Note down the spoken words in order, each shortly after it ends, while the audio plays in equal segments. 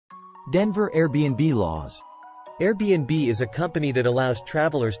Denver Airbnb laws. Airbnb is a company that allows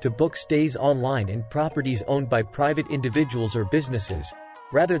travelers to book stays online in properties owned by private individuals or businesses,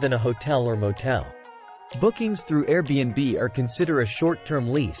 rather than a hotel or motel. Bookings through Airbnb are considered a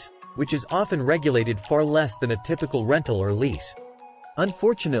short-term lease, which is often regulated far less than a typical rental or lease.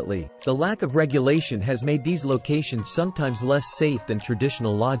 Unfortunately, the lack of regulation has made these locations sometimes less safe than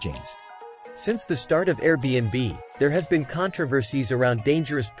traditional lodgings. Since the start of Airbnb, there has been controversies around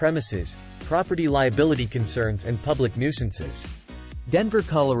dangerous premises, property liability concerns and public nuisances. Denver,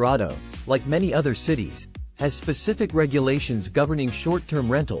 Colorado, like many other cities, has specific regulations governing short-term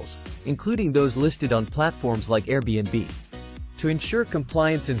rentals, including those listed on platforms like Airbnb. To ensure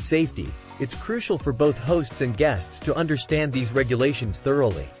compliance and safety, it's crucial for both hosts and guests to understand these regulations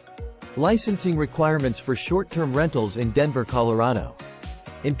thoroughly. Licensing requirements for short-term rentals in Denver, Colorado.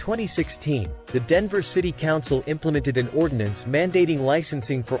 In 2016, the Denver City Council implemented an ordinance mandating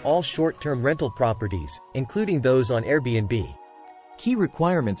licensing for all short-term rental properties, including those on Airbnb. Key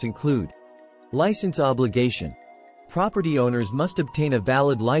requirements include license obligation. Property owners must obtain a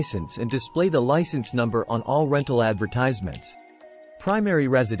valid license and display the license number on all rental advertisements. Primary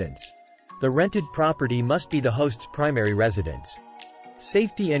residence. The rented property must be the host's primary residence.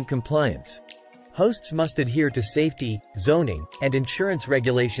 Safety and compliance. Hosts must adhere to safety, zoning, and insurance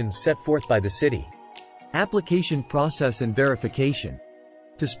regulations set forth by the city. Application process and verification.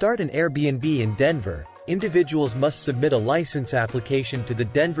 To start an Airbnb in Denver, individuals must submit a license application to the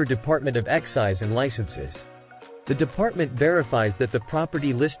Denver Department of Excise and Licenses. The department verifies that the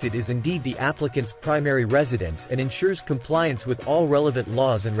property listed is indeed the applicant's primary residence and ensures compliance with all relevant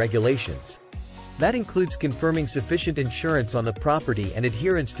laws and regulations. That includes confirming sufficient insurance on the property and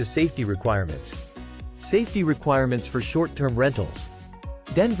adherence to safety requirements. Safety requirements for short-term rentals.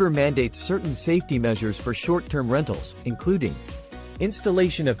 Denver mandates certain safety measures for short-term rentals, including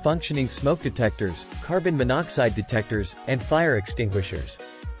installation of functioning smoke detectors, carbon monoxide detectors, and fire extinguishers.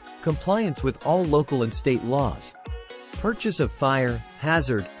 Compliance with all local and state laws. Purchase of fire,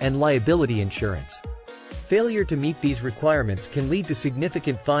 hazard, and liability insurance. Failure to meet these requirements can lead to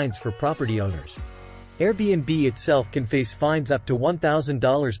significant fines for property owners. Airbnb itself can face fines up to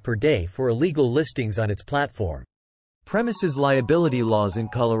 $1,000 per day for illegal listings on its platform. Premises liability laws in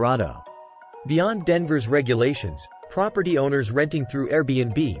Colorado. Beyond Denver's regulations, property owners renting through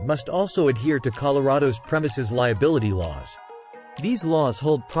Airbnb must also adhere to Colorado's premises liability laws. These laws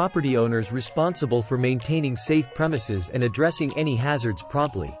hold property owners responsible for maintaining safe premises and addressing any hazards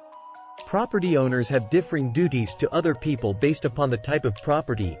promptly. Property owners have differing duties to other people based upon the type of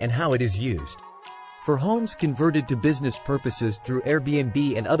property and how it is used. For homes converted to business purposes through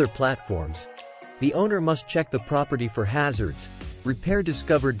Airbnb and other platforms, the owner must check the property for hazards, repair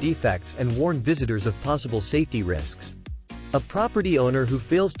discovered defects and warn visitors of possible safety risks. A property owner who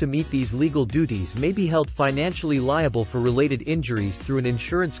fails to meet these legal duties may be held financially liable for related injuries through an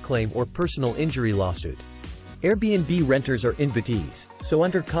insurance claim or personal injury lawsuit. Airbnb renters are invitees, so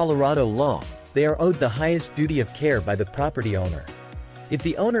under Colorado law, they are owed the highest duty of care by the property owner. If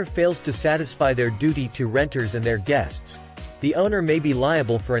the owner fails to satisfy their duty to renters and their guests, the owner may be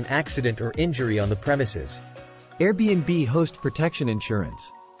liable for an accident or injury on the premises. Airbnb host protection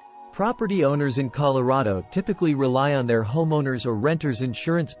insurance. Property owners in Colorado typically rely on their homeowners or renters'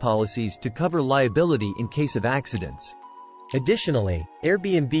 insurance policies to cover liability in case of accidents. Additionally,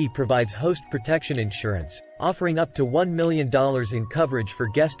 Airbnb provides host protection insurance, offering up to $1 million in coverage for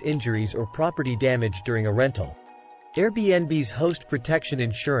guest injuries or property damage during a rental. Airbnb's host protection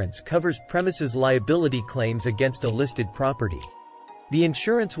insurance covers premises liability claims against a listed property. The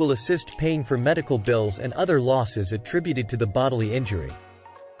insurance will assist paying for medical bills and other losses attributed to the bodily injury.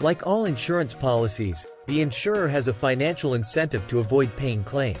 Like all insurance policies, the insurer has a financial incentive to avoid paying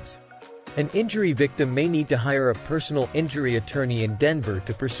claims. An injury victim may need to hire a personal injury attorney in Denver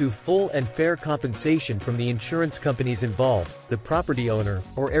to pursue full and fair compensation from the insurance companies involved, the property owner,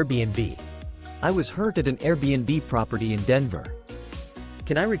 or Airbnb. I was hurt at an Airbnb property in Denver.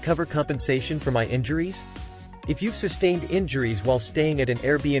 Can I recover compensation for my injuries? If you've sustained injuries while staying at an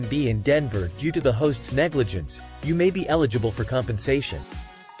Airbnb in Denver due to the host's negligence, you may be eligible for compensation.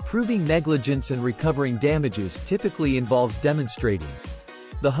 Proving negligence and recovering damages typically involves demonstrating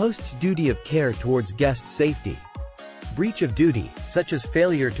the host's duty of care towards guest safety, breach of duty, such as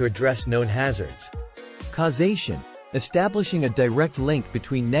failure to address known hazards, causation, establishing a direct link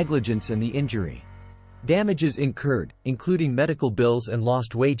between negligence and the injury, damages incurred, including medical bills and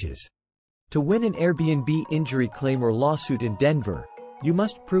lost wages. To win an Airbnb injury claim or lawsuit in Denver, you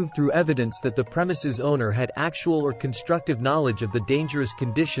must prove through evidence that the premises owner had actual or constructive knowledge of the dangerous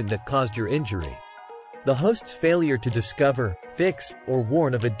condition that caused your injury. The host's failure to discover, fix, or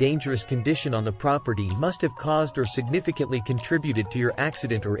warn of a dangerous condition on the property must have caused or significantly contributed to your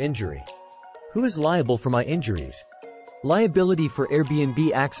accident or injury. Who is liable for my injuries? Liability for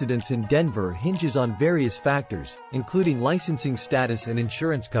Airbnb accidents in Denver hinges on various factors, including licensing status and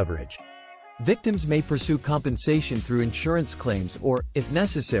insurance coverage. Victims may pursue compensation through insurance claims or, if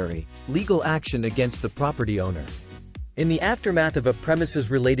necessary, legal action against the property owner. In the aftermath of a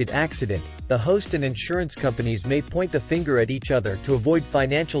premises-related accident, the host and insurance companies may point the finger at each other to avoid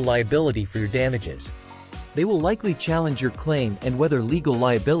financial liability for your damages. They will likely challenge your claim and whether legal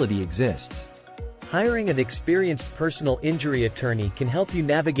liability exists. Hiring an experienced personal injury attorney can help you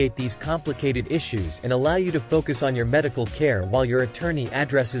navigate these complicated issues and allow you to focus on your medical care while your attorney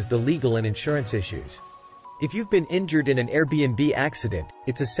addresses the legal and insurance issues. If you've been injured in an Airbnb accident,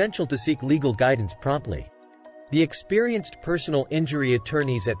 it's essential to seek legal guidance promptly. The experienced personal injury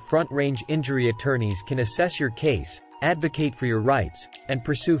attorneys at Front Range Injury Attorneys can assess your case, advocate for your rights, and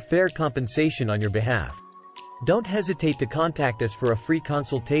pursue fair compensation on your behalf. Don't hesitate to contact us for a free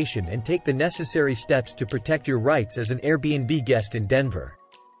consultation and take the necessary steps to protect your rights as an Airbnb guest in Denver.